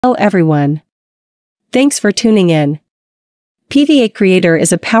Hello everyone. Thanks for tuning in. PVA Creator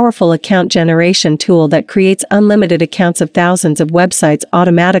is a powerful account generation tool that creates unlimited accounts of thousands of websites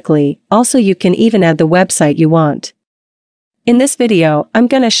automatically. Also, you can even add the website you want. In this video, I'm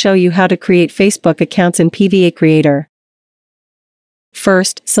gonna show you how to create Facebook accounts in PVA Creator.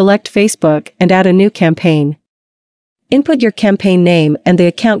 First, select Facebook and add a new campaign. Input your campaign name and the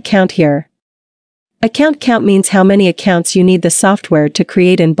account count here. Account count means how many accounts you need the software to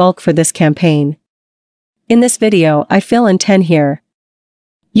create in bulk for this campaign. In this video, I fill in 10 here.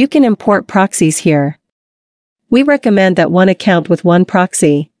 You can import proxies here. We recommend that one account with one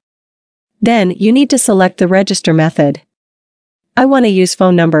proxy. Then, you need to select the register method. I want to use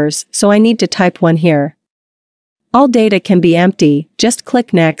phone numbers, so I need to type one here. All data can be empty, just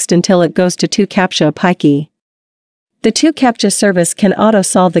click Next until it goes to 2 CAPTCHA API. The 2 CAPTCHA service can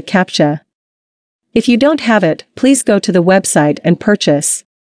auto-solve the CAPTCHA. If you don't have it, please go to the website and purchase.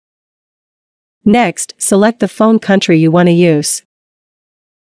 Next, select the phone country you want to use.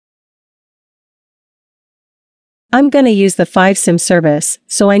 I'm gonna use the 5SIM service,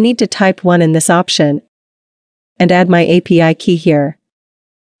 so I need to type 1 in this option and add my API key here.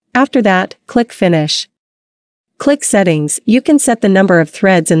 After that, click Finish. Click Settings. You can set the number of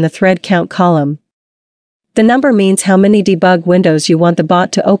threads in the thread count column. The number means how many debug windows you want the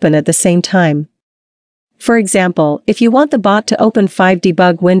bot to open at the same time. For example, if you want the bot to open 5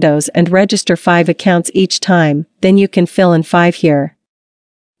 debug windows and register 5 accounts each time, then you can fill in 5 here.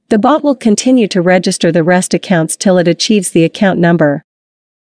 The bot will continue to register the rest accounts till it achieves the account number.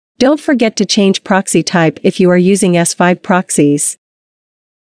 Don't forget to change proxy type if you are using S5 proxies.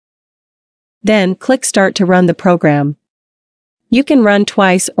 Then, click Start to run the program. You can run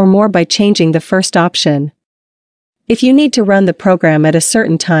twice or more by changing the first option. If you need to run the program at a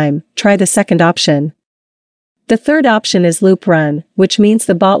certain time, try the second option. The third option is Loop Run, which means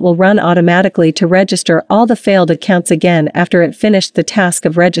the bot will run automatically to register all the failed accounts again after it finished the task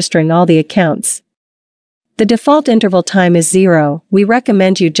of registering all the accounts. The default interval time is 0, we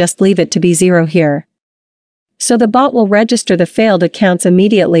recommend you just leave it to be 0 here. So the bot will register the failed accounts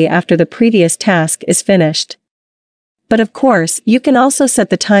immediately after the previous task is finished. But of course, you can also set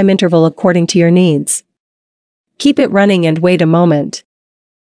the time interval according to your needs. Keep it running and wait a moment.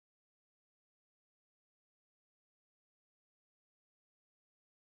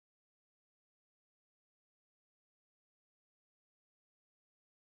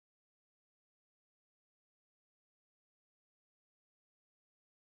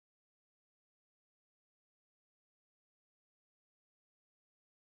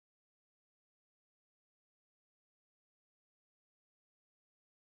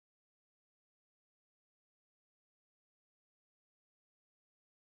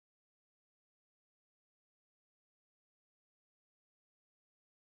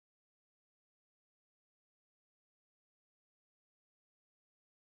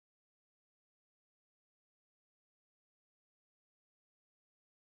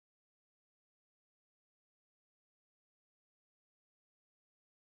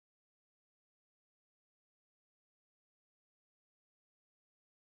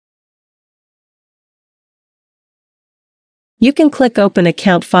 You can click Open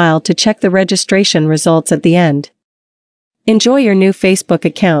Account File to check the registration results at the end. Enjoy your new Facebook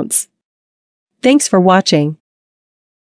accounts. Thanks for watching.